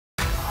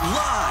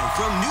Live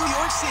from New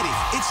York City,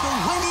 it's the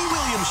Wendy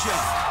Williams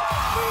Show.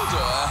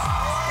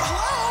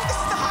 Hello, this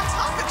is the Hot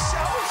Topic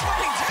Show. It's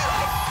what we do.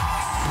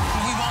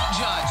 We won't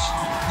judge,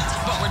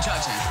 but we're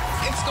judging.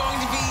 It's going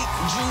to be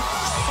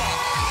juicy.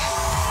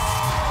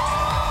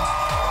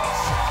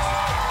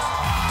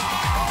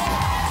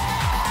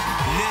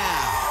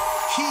 Now,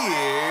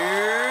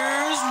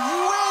 here's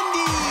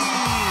Wendy.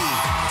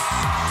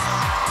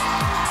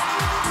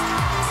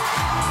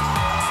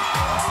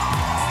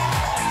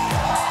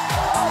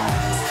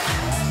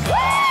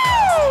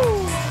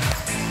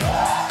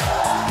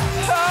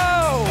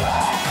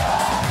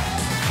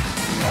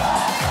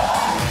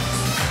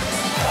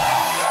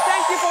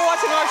 Thank you for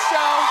watching our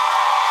show.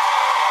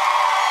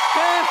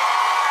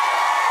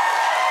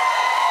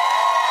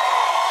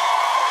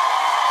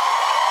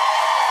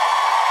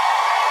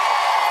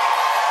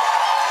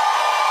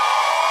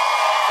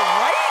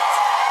 Right?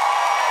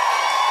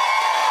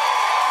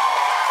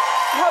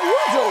 How you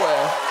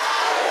doing?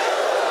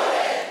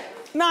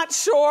 Not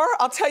sure.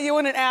 I'll tell you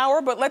in an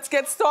hour, but let's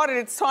get started.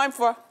 It's time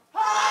for...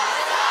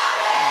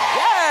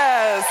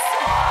 Yes!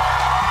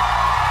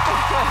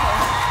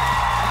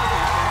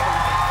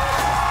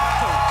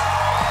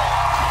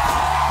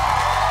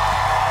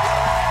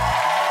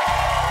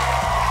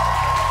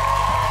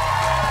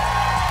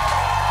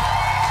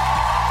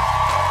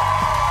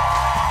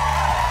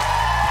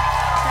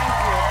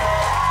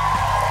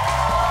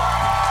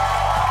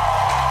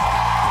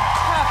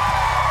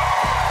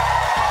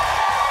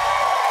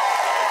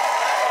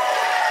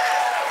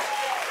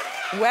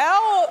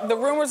 Well, the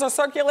rumors are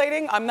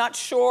circulating. I'm not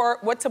sure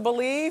what to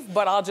believe,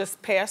 but I'll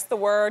just pass the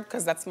word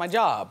because that's my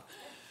job.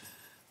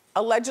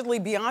 Allegedly,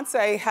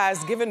 Beyonce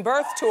has given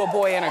birth to a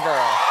boy and a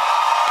girl.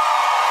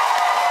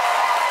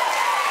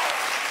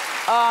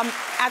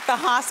 At the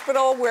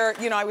hospital where,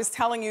 you know, I was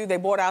telling you they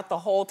bought out the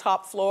whole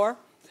top floor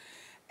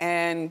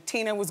and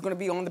Tina was gonna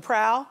be on the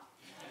prowl.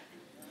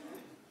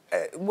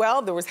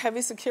 Well, there was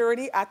heavy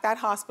security at that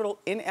hospital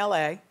in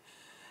LA.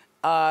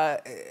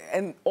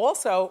 And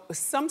also,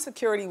 some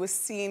security was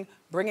seen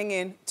bringing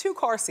in 2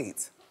 car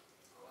seats.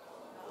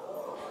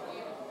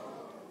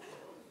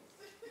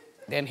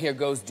 Then here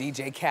goes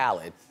DJ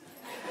Khaled,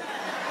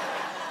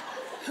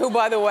 who,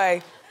 by the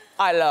way,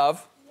 I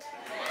love.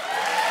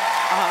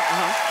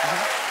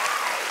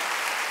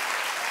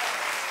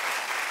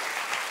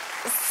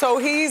 So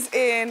he's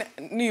in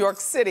New York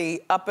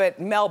City up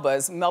at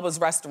Melba's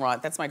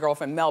restaurant. That's my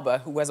girlfriend Melba,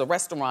 who has a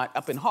restaurant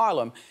up in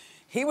Harlem.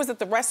 He was at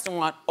the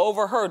restaurant,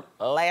 overheard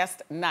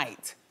last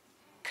night,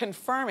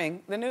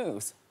 confirming the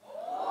news.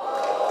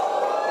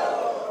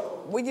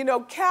 Well, you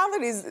know,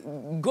 Khaled is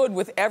good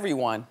with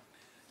everyone.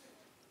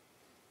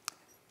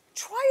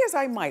 Try as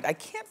I might, I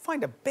can't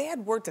find a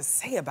bad word to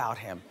say about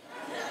him.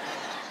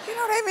 You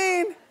know what I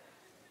mean?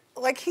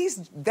 Like,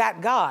 he's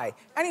that guy.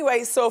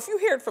 Anyway, so if you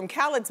hear it from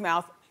Khaled's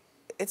mouth,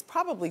 it's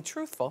probably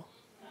truthful.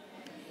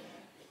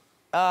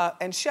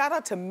 And shout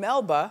out to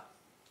Melba.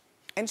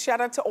 And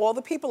shout out to all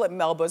the people at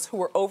Melba's who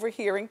were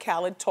overhearing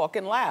Khaled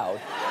talking loud.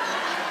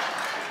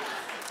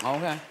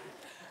 Okay.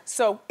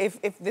 So if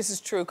this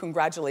is true,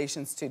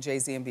 congratulations to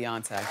Jay-Z and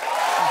Beyonce.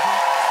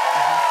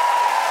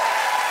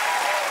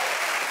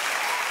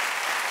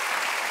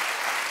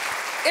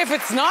 If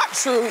it's not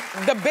true,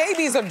 the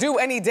babies are due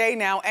any day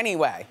now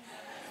anyway.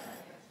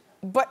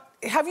 But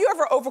have you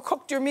ever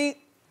overcooked your meat?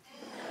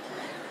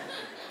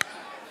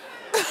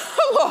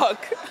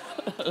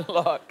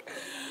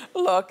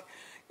 Look.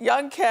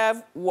 Young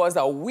Kev was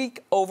a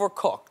week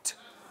overcooked.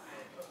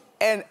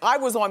 And I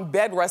was on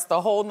bed rest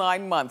the whole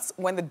 9 months.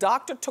 When the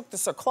doctor took the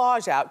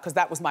cerclage out, because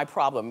that was my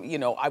problem, you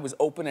know, I was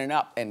opening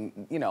up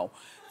and, you know,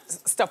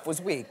 stuff was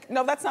weak.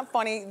 No, that's not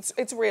funny,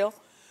 it's real.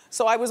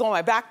 So I was on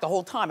my back the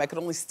whole time. I could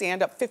only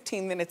stand up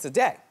 15 minutes a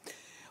day.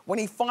 When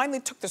he finally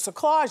took the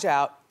cerclage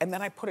out, and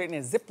then I put it in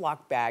a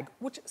Ziploc bag,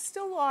 which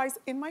still lies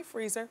in my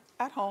freezer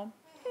at home.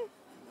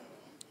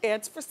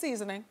 Adds for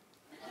seasoning.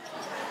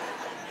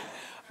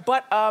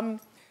 But,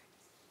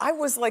 I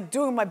was like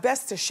doing my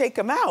best to shake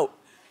him out.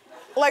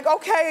 Like,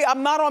 okay,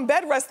 I'm not on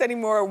bed rest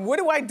anymore. What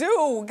do I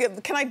do?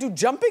 Can I do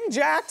jumping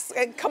jacks?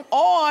 Come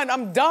on,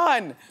 I'm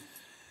done.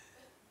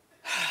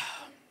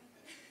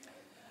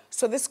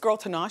 So this girl,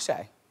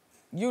 Tinashe,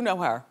 you know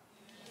her.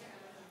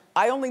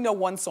 I only know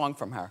one song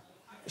from her.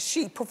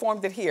 She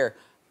performed it here.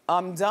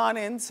 I'm done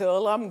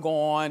until I'm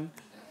gone.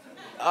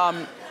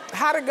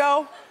 How'd it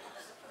go?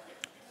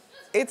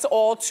 It's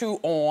all too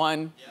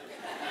on.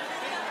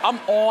 I'm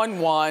on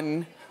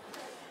one.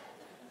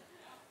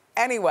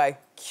 Anyway,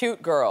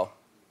 cute girl.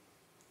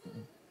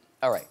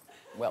 All right,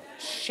 well,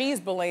 she's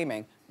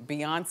blaming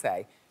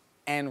Beyonce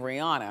and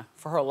Rihanna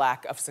for her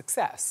lack of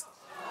success.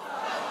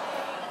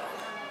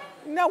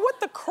 Now, what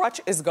the crutch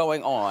is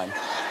going on?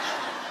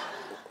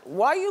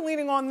 Why are you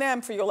leaning on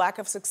them for your lack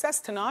of success?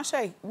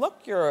 Tinashe,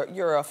 look,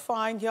 you're a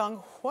fine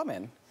young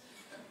woman.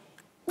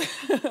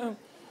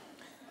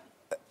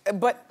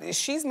 But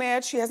she's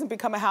mad she hasn't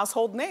become a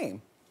household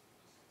name.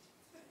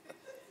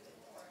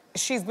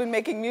 She's been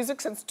making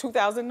music since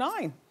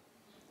 2009.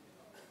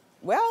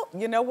 Well,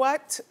 you know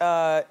what?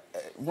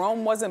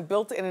 Rome wasn't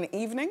built in an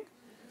evening.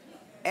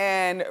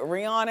 And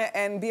Rihanna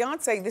and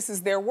Beyonce, this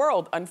is their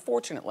world,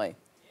 unfortunately.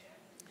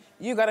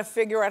 You gotta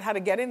figure out how to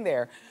get in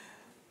there.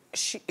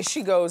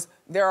 She goes,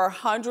 there are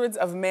hundreds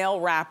of male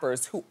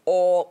rappers who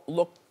all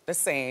look the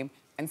same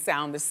and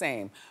sound the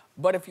same.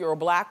 But if you're a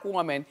black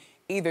woman,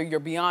 either you're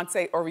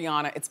Beyonce or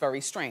Rihanna, it's very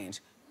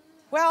strange.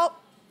 Well,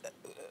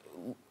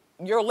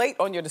 you're late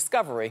on your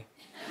discovery.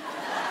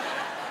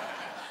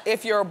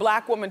 If you're a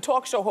black woman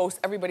talk show host,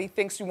 everybody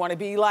thinks you want to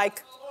be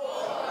like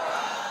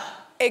Oprah.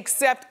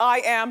 Except I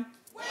am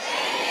Wendy.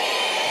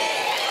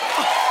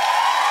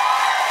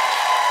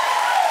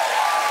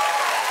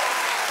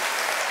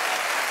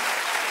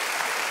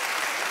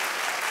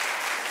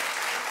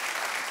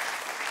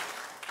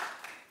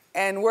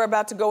 And we're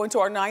about to go into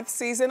our 9th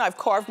season. I've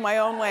carved my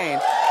own lane.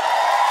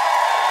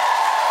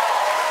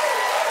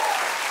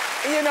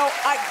 You know,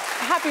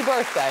 happy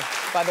birthday,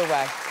 by the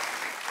way.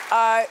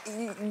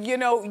 You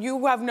know,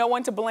 you have no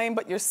one to blame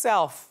but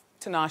yourself,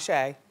 Tinashe.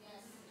 Yes.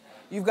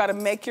 You've got to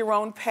make your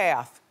own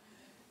path.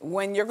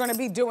 When you're gonna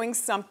be doing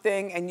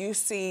something and you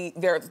see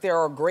there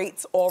are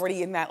greats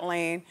already in that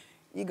lane,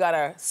 you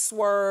gotta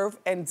swerve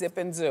and dip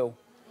and do.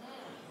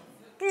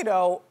 You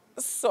know,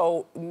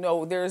 so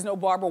no, there is no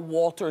Barbara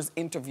Walters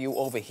interview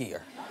over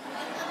here.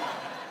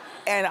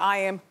 And I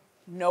am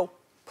no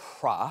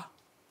pra.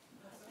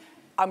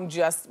 I'm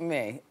just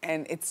me,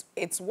 and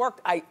it's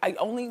worked. I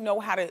only know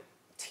how to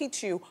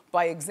teach you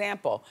by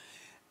example.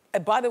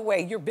 And by the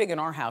way, you're big in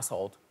our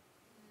household.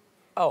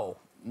 Oh,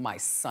 my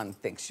son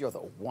thinks you're the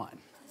one.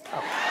 Oh,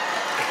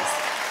 please.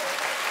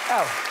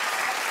 Oh.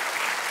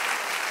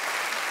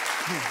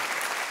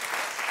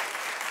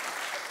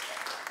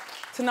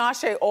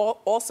 Tinashe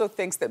also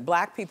thinks that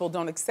black people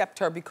don't accept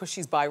her because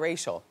she's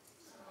biracial.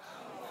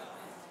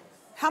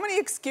 How many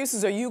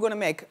excuses are you gonna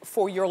make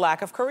for your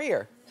lack of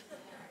career?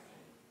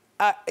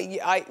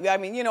 I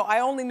mean, you know, I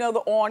only know the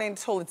On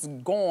Until It's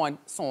Gone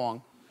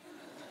song.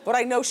 But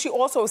I know she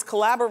also has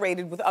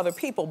collaborated with other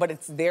people, but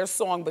it's their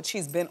song, but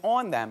she's been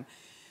on them.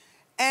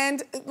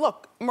 And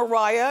look,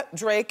 Mariah,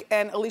 Drake,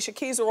 and Alicia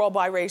Keys are all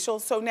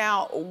biracial, so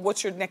now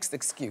what's your next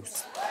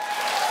excuse?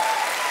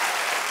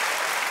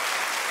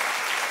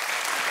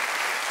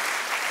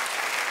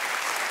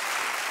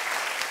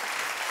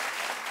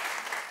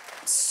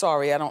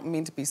 Sorry, I don't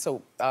mean to be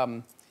so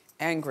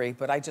angry,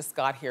 but I just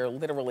got here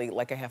literally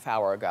like a half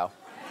hour ago.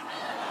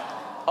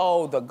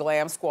 Oh, the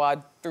glam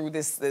squad threw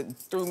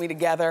me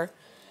together.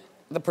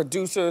 The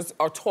producers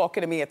are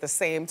talking to me at the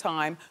same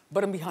time,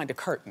 but I'm behind a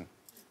curtain.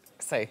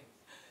 Say,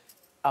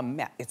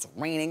 it's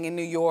raining in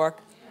New York,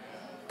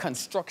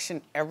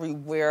 construction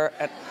everywhere.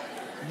 And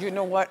you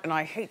know what? And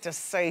I hate to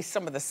say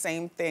some of the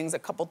same things a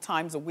couple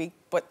times a week,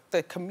 but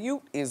the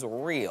commute is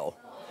real.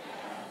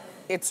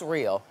 It's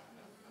real.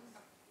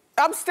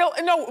 I'm still,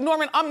 no,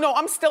 Norman,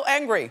 I'm still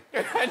angry.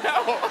 No.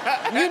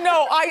 You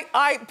know,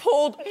 I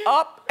pulled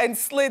up and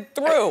slid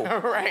through.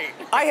 Right.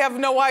 I have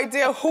no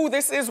idea who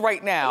this is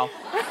right now.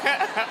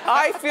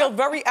 I feel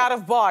very out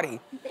of body.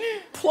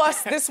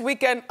 Plus, this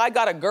weekend, I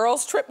got a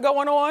girls' trip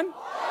going on.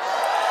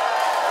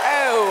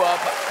 Oh,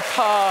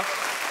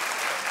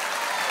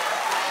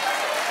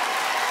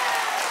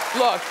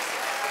 look,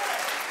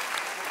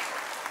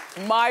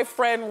 my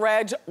friend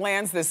Reg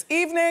lands this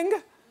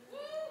evening.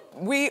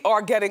 We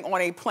are getting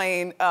on a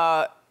plane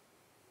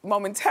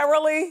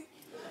momentarily,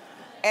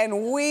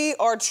 and we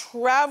are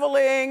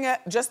traveling,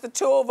 just the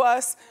two of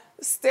us,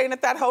 staying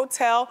at that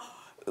hotel,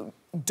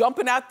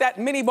 dumping out that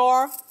mini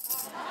bar,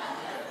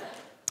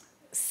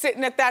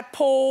 sitting at that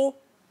pool,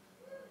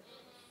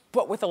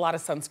 but with a lot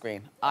of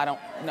sunscreen. I don't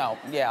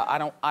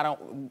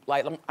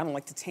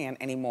like to tan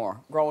anymore.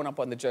 Growing up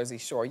on the Jersey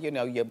Shore, you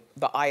know,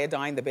 the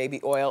iodine, the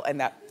baby oil, and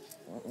that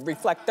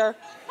reflector.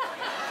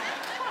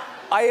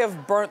 I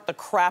have burnt the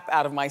crap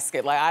out of my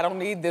skin. Like, I don't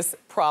need this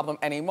problem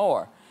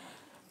anymore.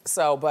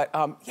 So, but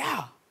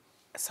yeah.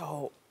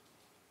 So,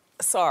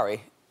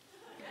 sorry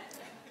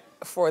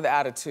for the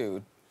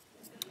attitude.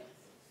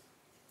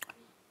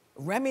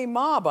 Remy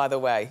Ma, by the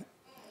way,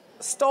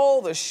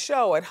 stole the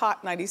show at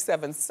Hot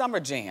 97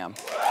 Summer Jam.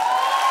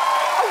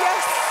 Oh,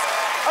 yes.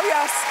 Oh,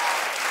 yes.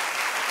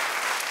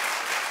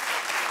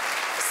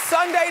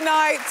 Sunday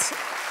night,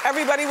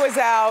 everybody was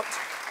out.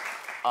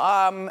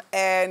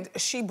 And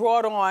she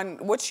brought on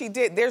what she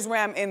did. There's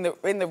Ram in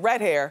the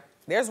red hair.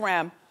 There's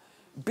Ram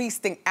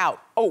beasting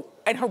out. Oh,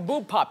 and her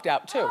boob popped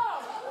out too.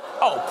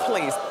 Oh,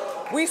 please.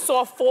 We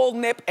saw full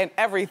nip and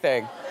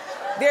everything.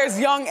 There's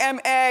Young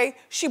M.A.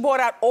 She brought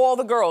out all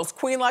the girls.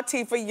 Queen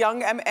Latifah,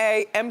 Young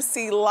M.A.,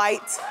 MC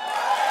Light,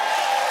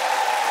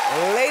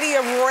 Lady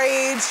of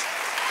Rage,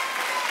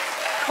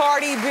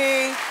 Cardi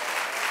B,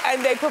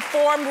 and they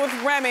performed with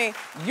Remy,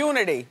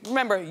 Unity.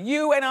 Remember,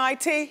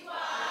 U-N-I-T?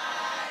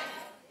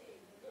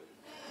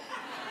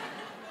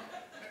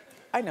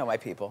 I know my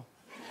people.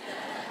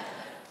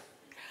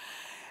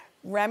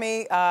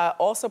 Remy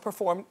also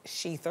performed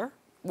Sheether,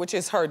 which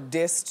is her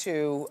diss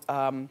to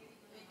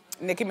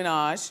Nicki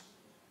Minaj.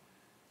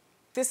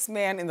 This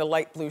man in the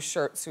light blue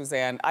shirt,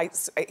 Suzanne,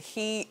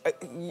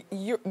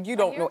 you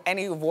don't know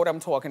any of what I'm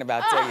talking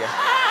about, do you?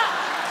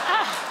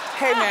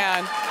 Hey,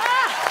 man.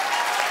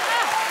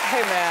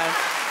 Hey, man.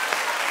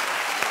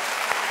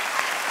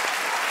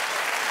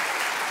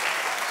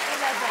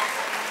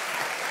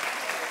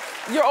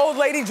 Your old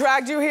lady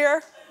dragged you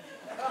here?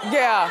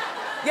 Yeah.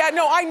 Yeah,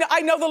 no,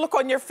 I know the look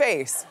on your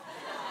face.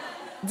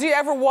 Do you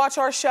ever watch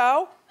our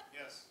show?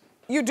 Yes.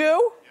 You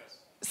do? Yes.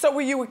 So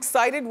were you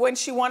excited when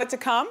she wanted to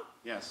come?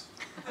 Yes.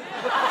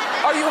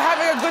 Are you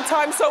having a good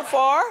time so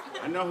far?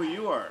 I know who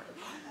you are.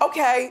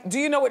 Okay, do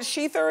you know what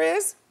Sheether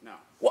is? No.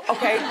 Well,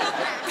 okay,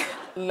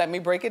 let me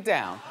break it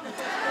down.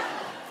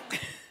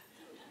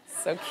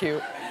 So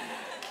cute.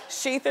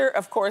 Sheether,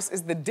 of course,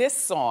 is the diss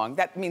song.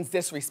 That means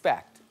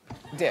disrespect.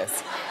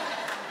 Diss.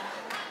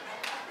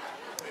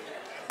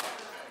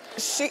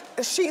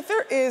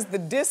 Sheether is the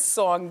diss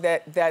song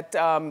that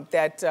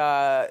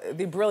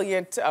the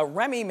brilliant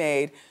Remy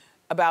made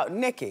about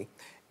Nicki.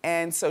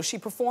 And so she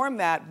performed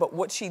that, but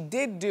what she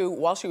did do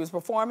while she was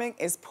performing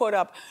is put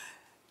up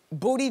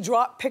booty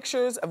drop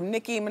pictures of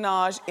Nicki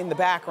Minaj in the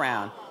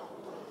background.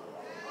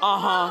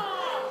 Uh-huh.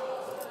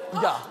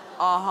 Yeah,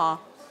 uh-huh.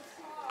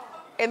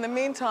 In the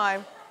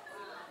meantime,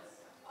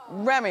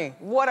 Remy,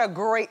 what a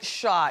great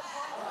shot.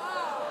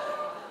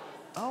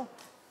 Oh.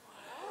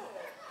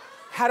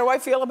 How do I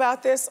feel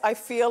about this? I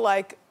feel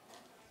like,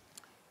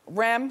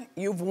 Rem,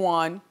 you've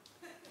won.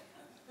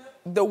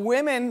 The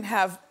women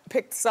have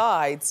picked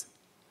sides.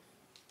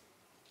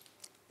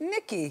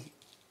 Nicki,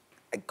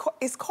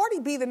 is Cardi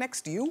B the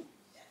next you?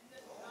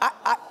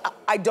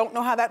 I don't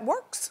know how that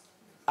works.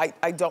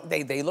 I don't,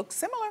 they look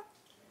similar.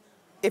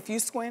 If you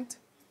squint.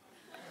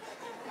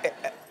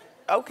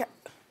 Okay.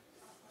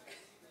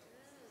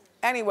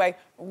 Anyway,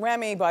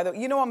 Remy, by the way,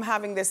 you know I'm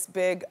having this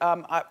big,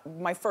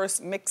 my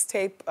first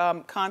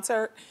mixtape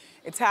concert.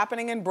 It's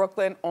happening in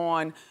Brooklyn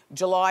on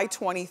July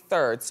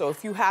 23rd. So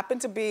if you happen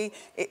to be,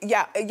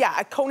 yeah,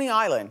 at Coney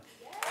Island,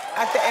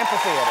 at the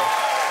amphitheater.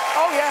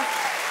 Oh yeah.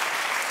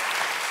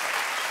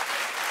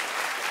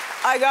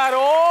 I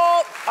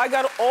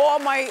got all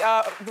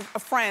my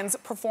friends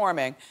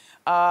performing,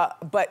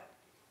 but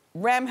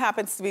Rem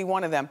happens to be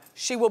one of them.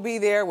 She will be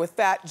there with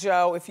Fat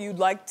Joe. If you'd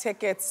like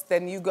tickets,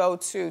 then you go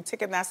to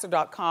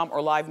Ticketmaster.com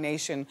or Live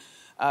Nation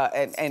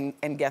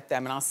and get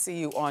them. And I'll see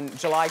you on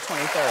July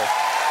 23rd.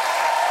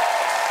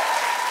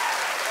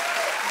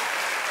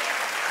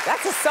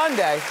 That's a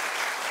Sunday.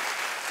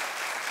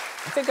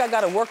 I think I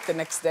gotta work the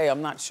next day,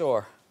 I'm not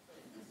sure.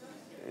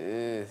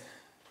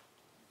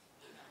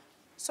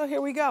 So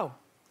here we go.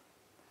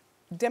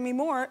 Demi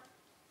Moore,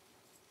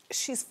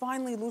 she's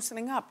finally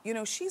loosening up. You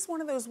know, she's one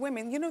of those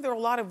women, you know, there are a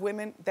lot of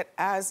women that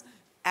as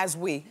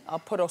we, I'll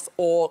put us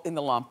all in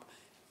the lump,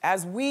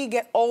 as we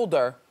get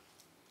older,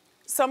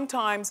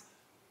 sometimes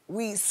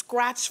we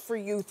scratch for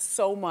youth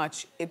so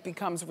much it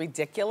becomes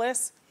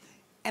ridiculous.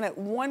 And at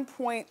one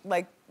point,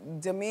 like,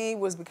 Demi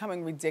was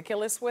becoming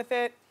ridiculous with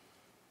it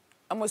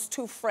and was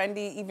too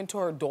friendly even to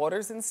her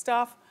daughters and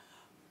stuff.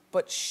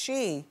 But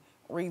she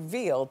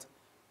revealed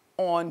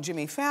on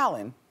Jimmy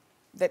Fallon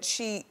that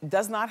she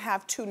does not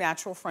have two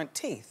natural front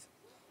teeth.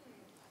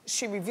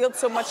 She revealed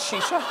so much she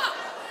showed.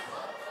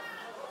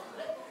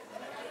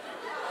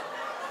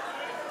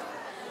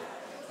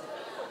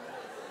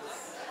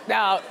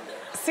 Now,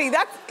 see,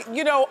 that's,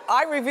 you know,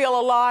 I reveal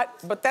a lot,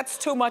 but that's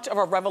too much of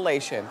a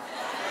revelation.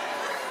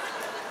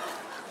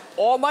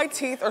 All my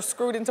teeth are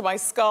screwed into my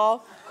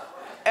skull,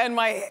 and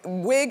my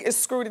wig is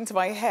screwed into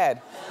my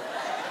head.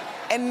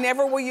 And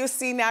never will you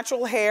see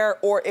natural hair,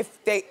 or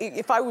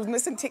if I was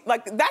missing teeth,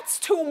 like, that's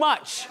too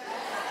much.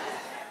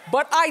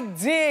 But I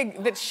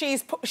dig that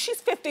she's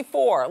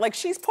 54, like,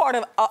 she's part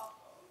of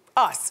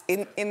us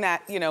in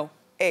that, you know,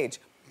 age.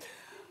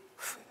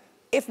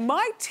 If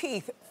my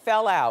teeth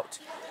fell out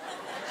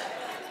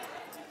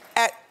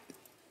at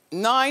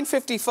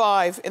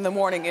 9:55 in the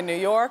morning in New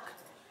York,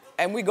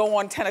 and we go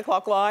on 10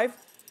 o'clock live,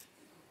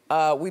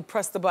 we'd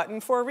press the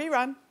button for a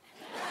rerun.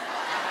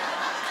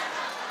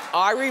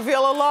 I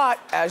reveal a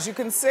lot, as you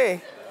can see,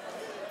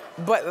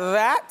 but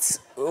that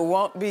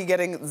won't be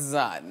getting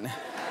done.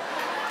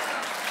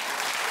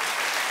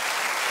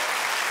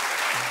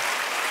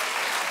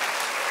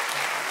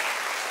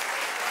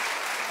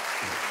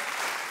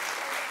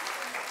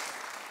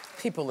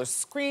 People are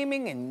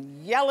screaming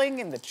and yelling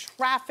in the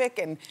traffic,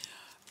 and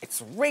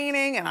it's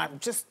raining, and I'm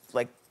just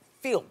like,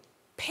 feel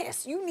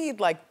pissed. You need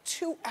like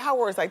 2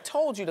 hours, I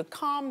told you, to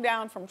calm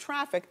down from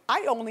traffic.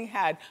 I only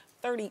had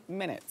 30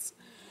 minutes.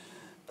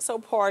 So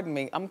pardon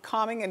me, I'm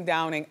calming and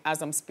downing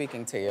as I'm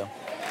speaking to you.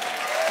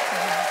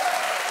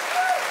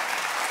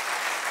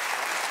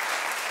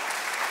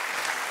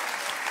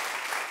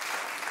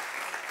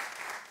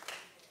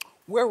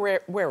 We're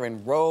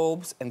wearing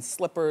robes and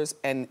slippers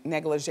and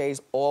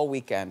negligees all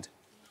weekend,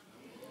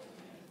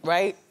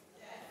 right?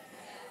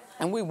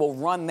 And we will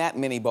run that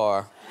mini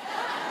bar.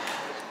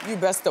 You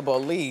best to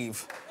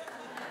believe.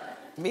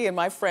 Me and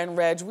my friend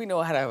Reg, we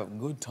know how to have a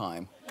good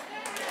time.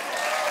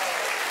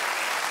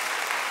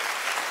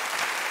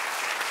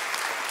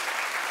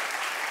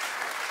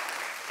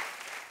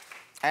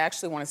 I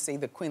actually want to see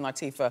the Queen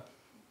Latifah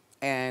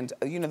and,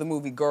 you know, the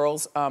movie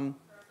Girls.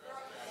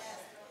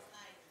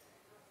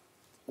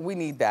 We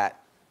need that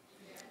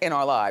in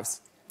our lives.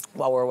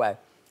 while we're away.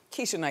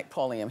 Keisha Knight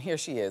Pulliam, here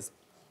she is.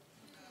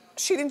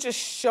 She didn't just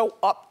show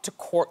up to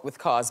court with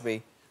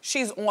Cosby.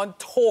 She's on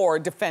tour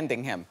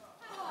defending him.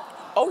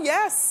 Oh,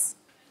 yes.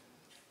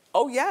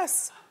 Oh,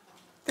 yes.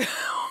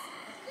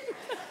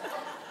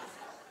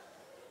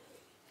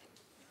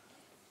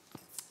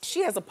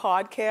 She has a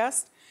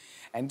podcast,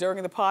 and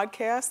during the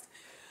podcast,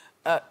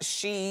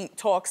 she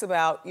talks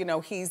about, you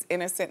know, he's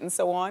innocent and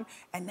so on.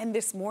 And then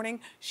this morning,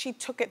 she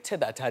took it to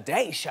the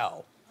Today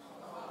Show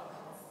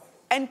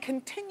and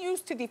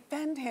continues to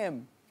defend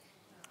him.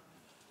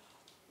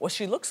 Well,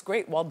 she looks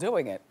great while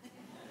doing it.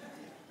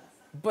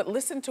 But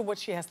listen to what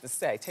she has to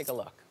say. Take a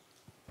look.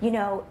 You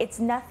know, it's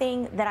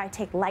nothing that I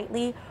take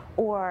lightly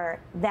or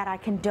that I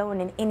condone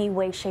in any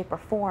way, shape, or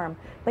form,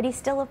 but he's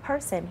still a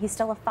person. He's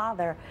still a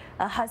father,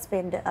 a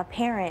husband, a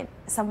parent,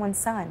 someone's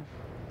son.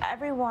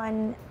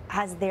 Everyone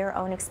has their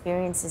own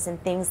experiences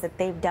and things that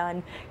they've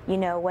done, you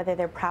know, whether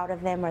they're proud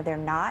of them or they're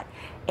not.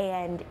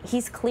 And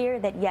he's clear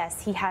that,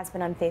 yes, he has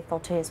been unfaithful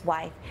to his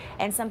wife.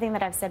 And something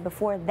that I've said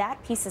before,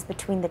 that piece is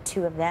between the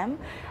two of them.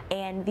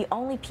 And the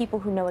only people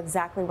who know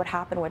exactly what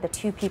happened were the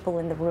two people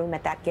in the room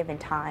at that given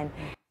time.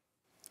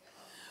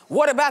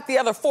 What about the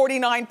other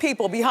 49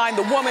 people behind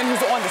the woman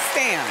who's on the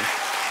stand?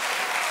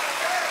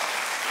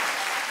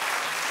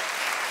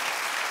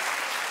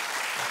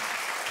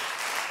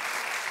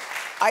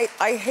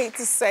 I hate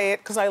to say it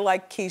because I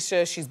like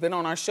Keisha. She's been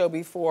on our show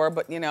before,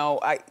 but you know,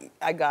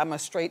 I'm a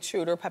straight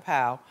shooter,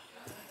 pow.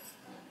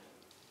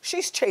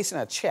 She's chasing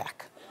a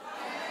check.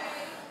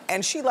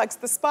 And she likes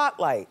the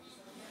spotlight.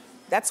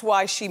 That's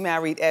why she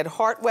married Ed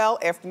Hartwell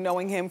after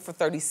knowing him for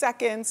 30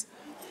 seconds.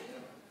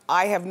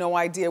 I have no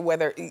idea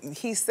whether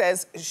he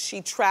says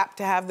she trapped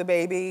to have the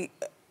baby.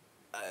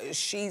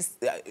 She's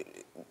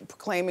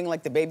claiming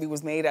like the baby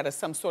was made out of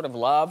some sort of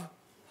love.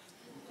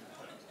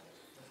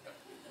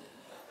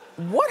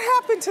 What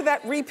happened to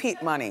that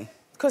repeat money?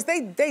 Because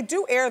they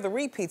do air the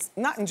repeats,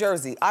 not in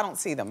Jersey. I don't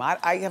see them.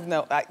 I have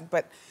no,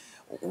 but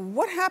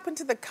what happened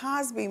to the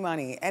Cosby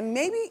money? And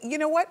maybe, you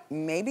know what?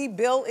 Maybe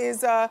Bill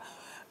is, I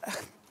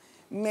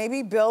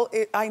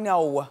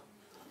know.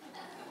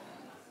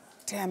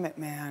 Damn it,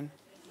 man.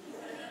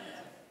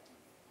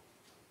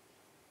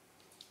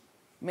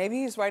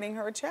 Maybe he's writing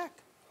her a check.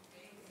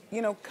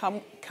 You know,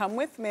 come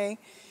with me,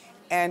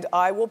 and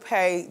I will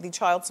pay the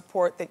child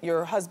support that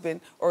your husband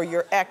or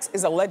your ex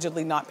is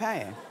allegedly not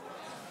paying.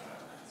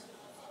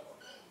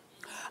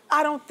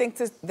 I don't think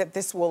that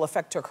this will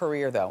affect her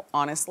career, though,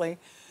 honestly.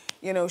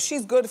 You know,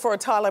 she's good for a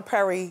Tyler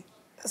Perry,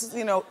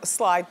 you know,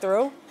 slide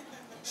through.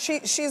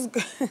 She's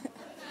good.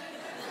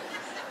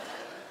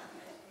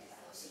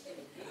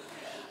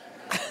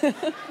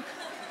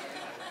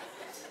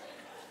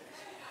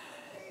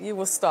 You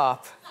will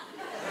stop.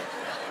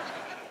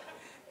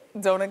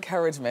 Don't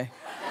encourage me.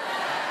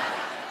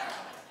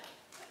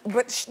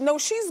 But no,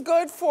 she's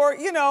good for,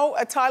 you know,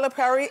 a Tyler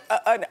Perry,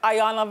 an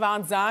Ayanna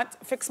Van Zandt,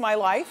 Fix My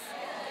Life.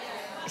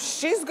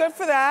 She's good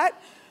for that.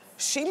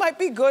 She might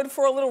be good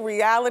for a little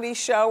reality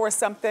show or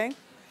something.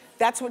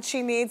 That's what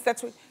she needs.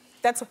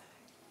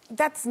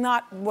 That's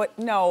not what,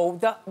 no,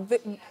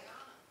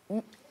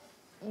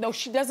 no,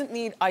 she doesn't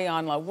need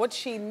Ayanna. What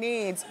she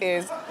needs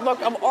is,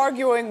 look, I'm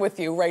arguing with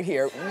you right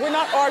here. We're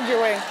not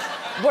arguing,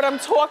 but I'm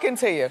talking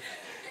to you.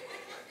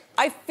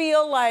 I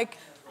feel like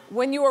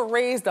when you were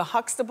raised a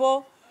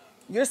Huxtable,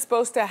 you're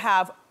supposed to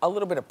have a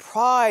little bit of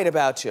pride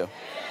about you.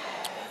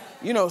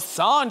 You know,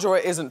 Sandra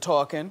isn't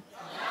talking.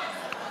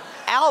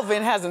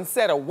 Alvin hasn't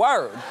said a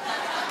word.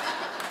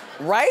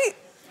 Right?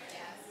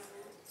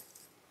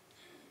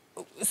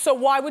 So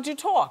why would you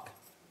talk?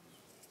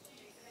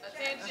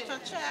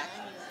 Attention.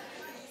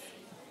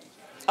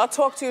 I'll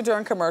talk to you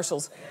during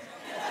commercials.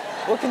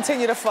 We'll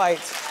continue to fight.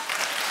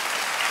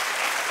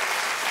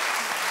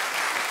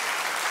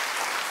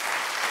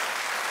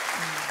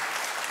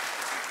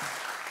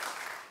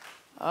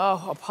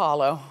 Oh,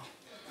 Apollo.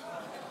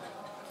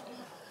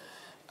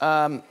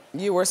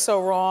 You were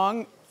so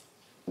wrong,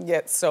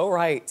 yet so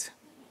right.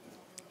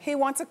 He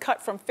wants a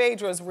cut from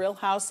Phaedra's Real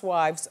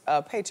Housewives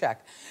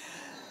paycheck.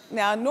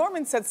 Now,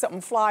 Norman said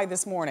something fly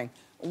this morning.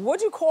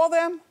 What'd you call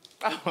them?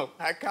 Oh,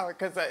 I call it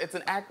because it's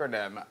an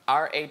acronym,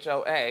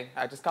 RHOA.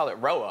 I just call it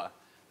ROA.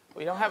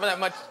 We don't have that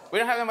much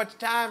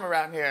time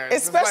around here.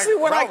 Especially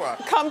like when ROA.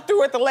 I come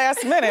through at the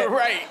last minute.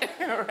 Right,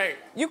 right.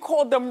 You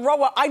called them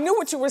ROA. I knew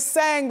what you were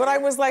saying, but I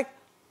was like,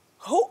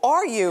 who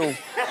are you?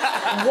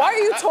 Why are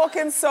you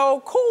talking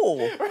so cool?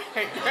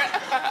 Right.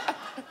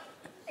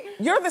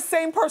 You're the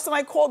same person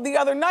I called the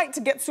other night to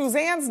get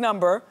Suzanne's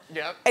number.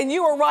 Yep. And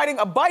you were riding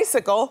a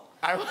bicycle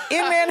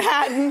in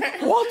Manhattan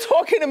while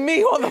talking to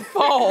me on the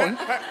phone.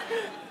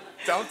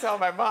 Don't tell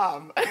my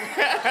mom.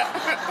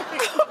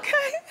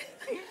 Okay.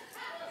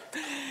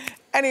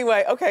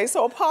 Anyway, okay,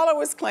 so Apollo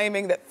is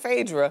claiming that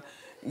Phaedra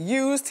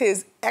used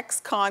his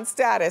ex-con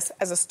status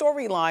as a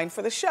storyline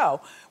for the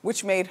show,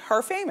 which made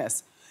her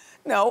famous.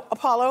 No,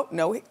 Apollo,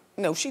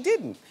 no, she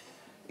didn't.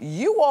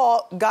 You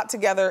all got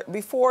together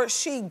before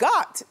she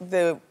got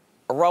the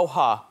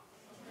ROHA,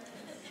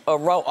 or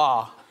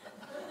ROA,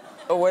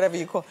 or whatever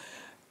you call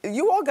it.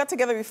 You all got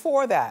together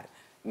before that.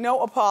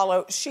 No,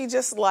 Apollo, she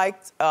just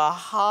liked a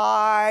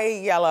high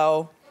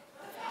yellow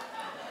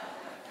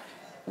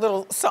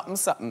little something,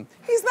 something.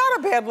 He's not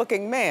a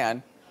bad-looking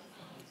man.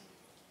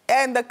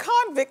 And the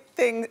convict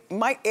thing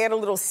might add a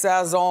little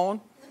sazon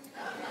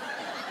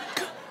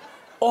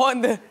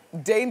on the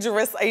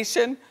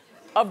dangerousation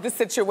of the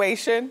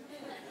situation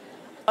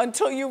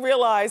until you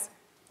realize,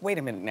 wait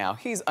a minute now,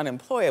 he's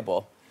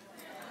unemployable.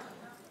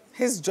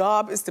 His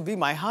job is to be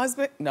my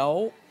husband?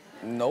 No,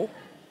 nope,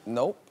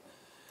 nope.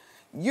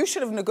 You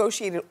should have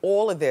negotiated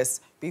all of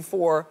this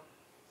before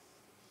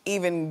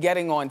even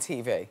getting on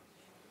TV.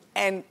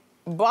 And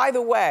by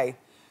the way,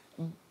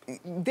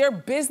 they're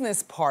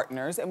business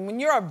partners, and when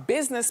you're a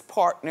business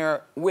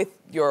partner with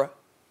your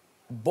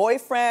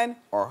boyfriend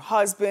or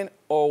husband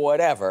or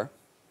whatever,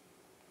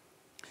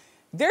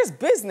 there's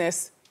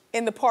business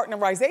in the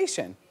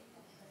partnerization.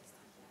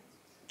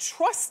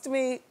 Trust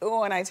me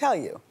when I tell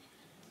you,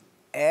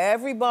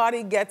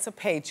 everybody gets a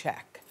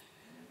paycheck.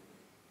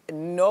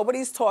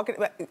 Nobody's talking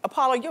about,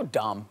 Apollo, you're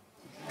dumb.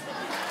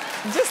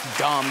 Just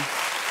dumb.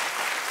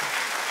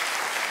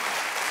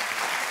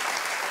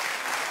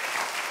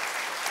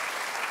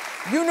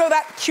 You know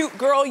that cute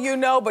girl you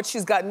know, but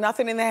she's got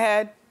nothing in the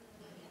head?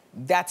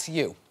 That's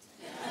you.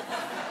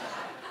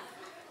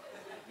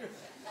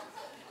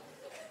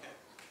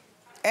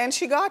 And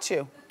she got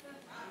you.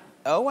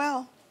 Oh,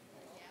 well.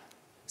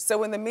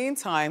 So in the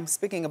meantime,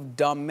 speaking of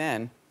dumb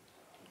men,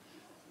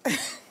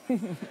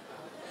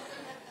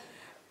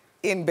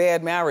 in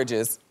bad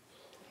marriages,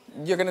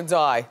 you're gonna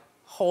die.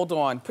 Hold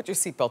on, put your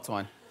seatbelt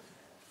on.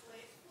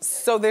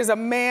 So there's a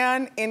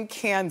man in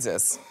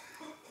Kansas,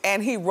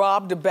 and he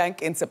robbed a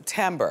bank in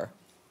September.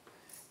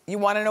 You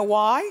wanna know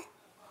why?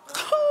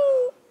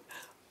 Oh,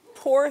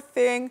 poor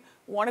thing,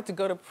 wanted to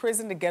go to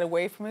prison to get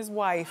away from his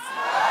wife.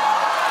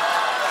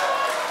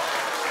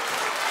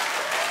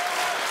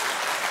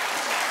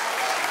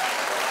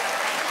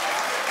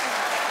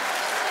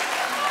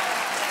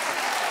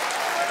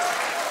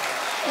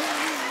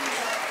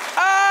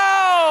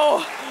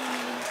 Oh,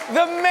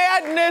 the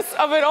madness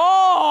of it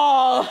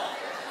all.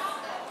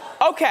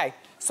 Okay,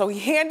 so he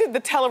handed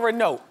the teller a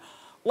note.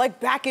 Like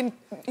back in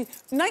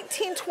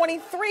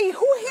 1923,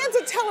 who hands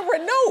a teller a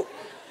note?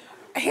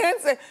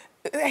 Hands it,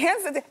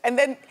 and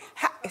then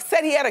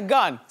said he had a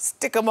gun.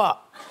 Stick him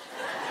up.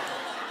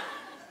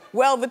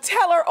 Well, the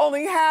teller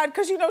only had,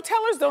 because you know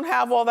tellers don't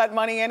have all that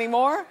money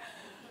anymore.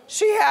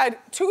 She had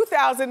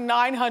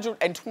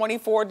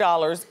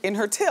 $2,924 in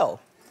her till.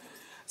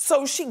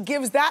 So she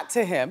gives that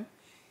to him,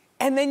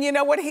 and then you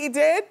know what he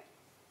did?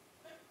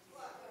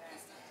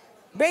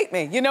 Bait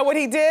me. You know what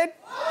he did?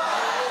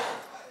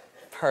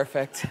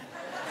 Perfect.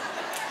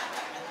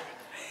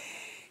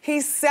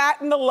 He sat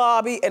in the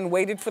lobby and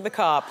waited for the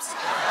cops.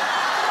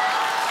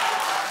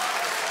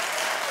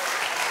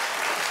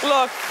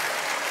 Look.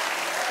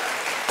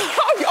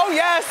 Oh,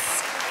 yes.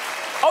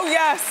 Oh,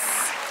 yes.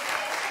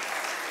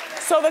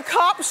 So the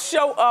cops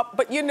show up,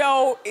 but you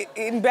know,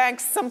 in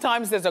banks,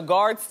 sometimes there's a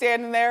guard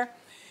standing there.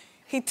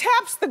 He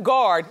taps the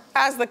guard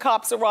as the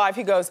cops arrive.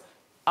 He goes,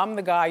 "I'm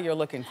the guy you're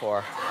looking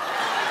for."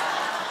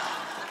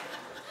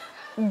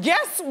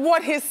 Guess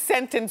what his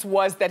sentence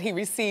was that he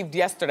received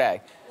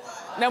yesterday?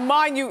 Now,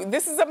 mind you,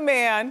 this is a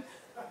man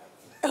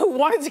who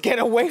wanted to get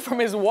away from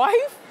his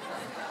wife.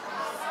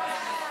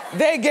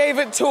 They gave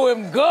it to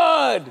him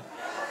good.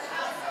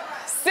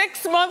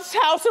 6 months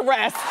house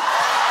arrest.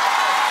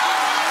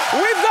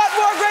 We've got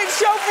more great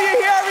show for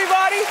you here,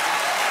 everybody.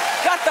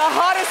 Got the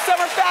hottest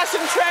summer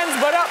fashion trends,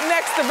 but up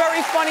next, the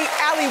very funny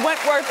Allie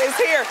Wentworth is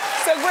here.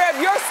 So grab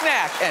your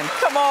snack and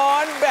come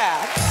on back.